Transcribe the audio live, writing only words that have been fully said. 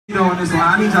On this one,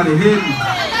 I need y'all to hear me.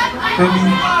 Feel me?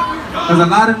 Cause a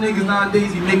lot of niggas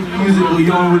nowadays, you make music where you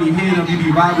don't really hear them, you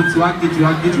be vibing to, I get you,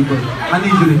 but I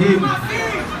need you to hear me.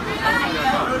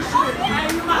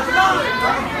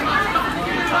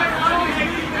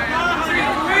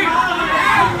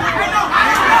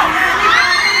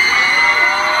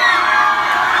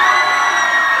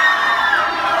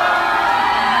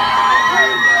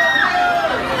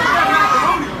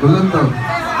 But look though.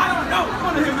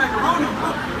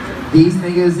 These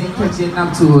niggas ain't catching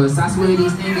up to us. I swear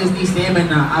these niggas need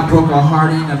stamina. I broke a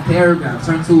heart in a paragraph,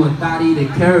 turned to a thotty to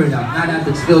carry it up. Now that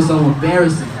bitch feels so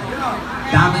embarrassing.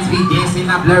 Diamonds be dancing,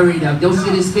 I blur it up. Your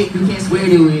shit is fake, you can't swear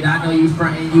to it. I know you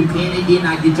frontin', you panicking.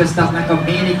 I get dressed up like a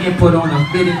mannequin, put on a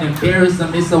fit and embarrass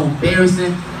them. It's so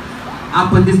embarrassing. I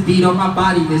put this beat on my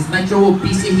body, this Metro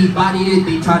obesity, he bodied it.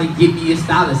 They try to give me a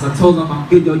stylist. I told them I'm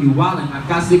good, yo, you wildin'. I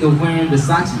got sick of wearing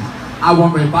Versace. I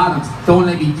want red bottoms, don't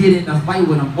let me get in a fight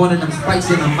with them. One of them spikes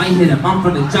and I might hit him. I'm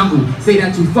from the jungle, say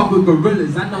that you fuck with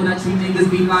gorillas. I know that you niggas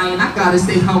be lying, I gotta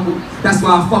stay humble. That's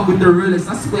why I fuck with the realest.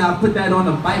 I swear I put that on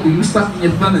the Bible, you stuck in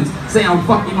your feelings. Say I'm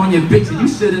fucking on your bitch and you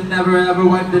should've never ever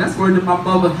wiped it. That's word to my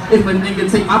mother. If a nigga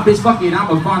take my bitch, fuck it,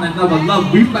 I'ma find another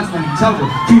love. We flex on each other,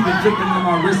 keep it dripping on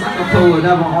my wrist. I can put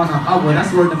whatever on the other.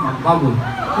 That's word to my mother.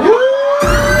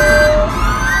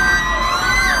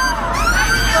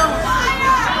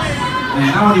 Man,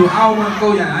 I don't wanna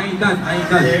go yet. I ain't done. You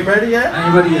ain't ready yet? I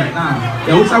ain't ready yet. Nah.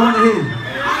 Yo, what y'all wanna hear?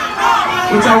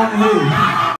 What y'all wanna hear?